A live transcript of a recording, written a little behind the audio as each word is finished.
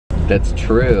That's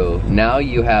true. Now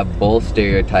you have both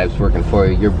stereotypes working for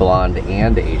you. You're blonde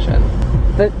and Asian.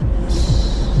 But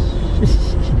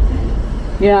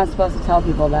you're not supposed to tell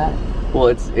people that. Well,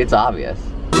 it's obvious.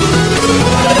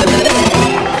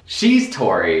 She's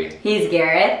Tori. He's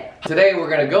Garrett. Today we're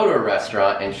gonna go to a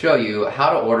restaurant and show you how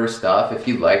to order stuff if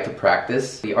you'd like to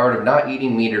practice the art of not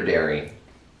eating meat or dairy.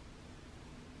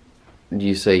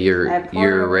 You say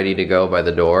you're ready to go by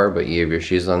the door, but you have your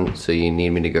shoes on, so you need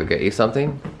me to go get you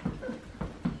something?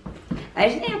 I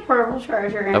just need a portable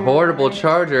charger. A portable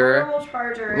charger? Portable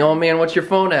charger. No, man, what's your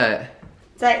phone at?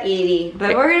 It's at 80,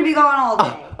 but we're gonna be gone all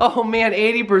day. Oh man,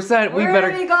 80%. We're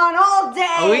gonna be gone all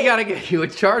day. We gotta get you a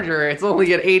charger. It's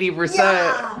only at 80%.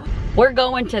 Yeah. We're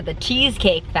going to the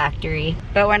Cheesecake Factory,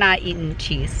 but we're not eating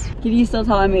cheese. Can you still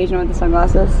tell I'm Asian with the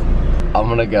sunglasses? I'm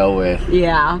gonna go with...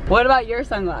 Yeah. What about your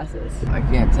sunglasses? I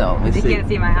can't tell. Let me You see. can't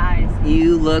see my eyes.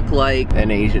 You look like an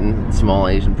Asian, small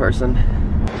Asian person.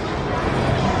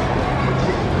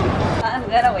 I'm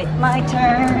gonna wait my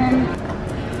turn.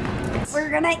 We're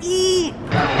gonna eat.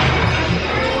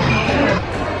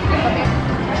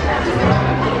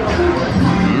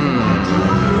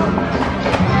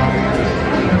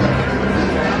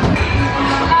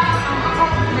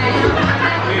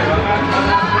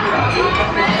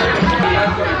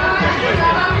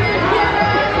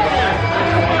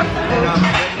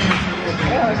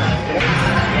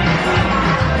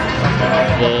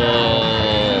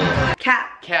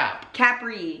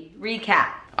 Recap.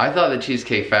 I thought the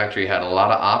Cheesecake Factory had a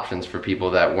lot of options for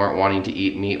people that weren't wanting to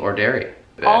eat meat or dairy.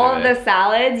 All of the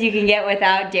salads you can get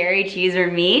without dairy, cheese,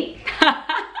 or meat.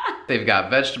 They've got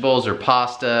vegetables or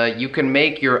pasta. You can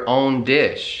make your own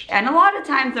dish. And a lot of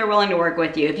times they're willing to work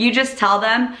with you. If you just tell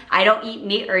them, I don't eat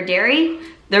meat or dairy,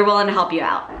 they're willing to help you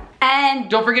out. And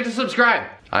don't forget to subscribe.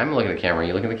 I'm looking at the camera.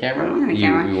 You looking at the camera? I'm looking at the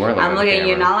camera. You weren't looking I'm looking at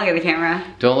you, not looking at the camera.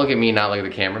 Don't look at me, not look at the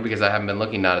camera, because I haven't been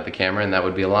looking not at the camera, and that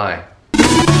would be a lie.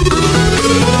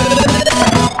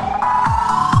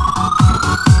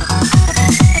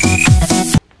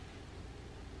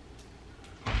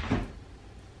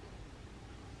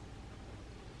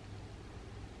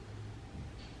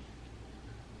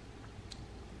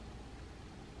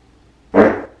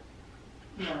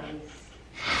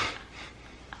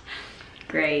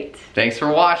 Great. Thanks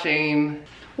for watching.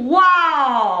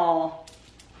 Wow.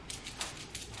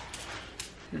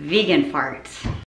 Vegan farts.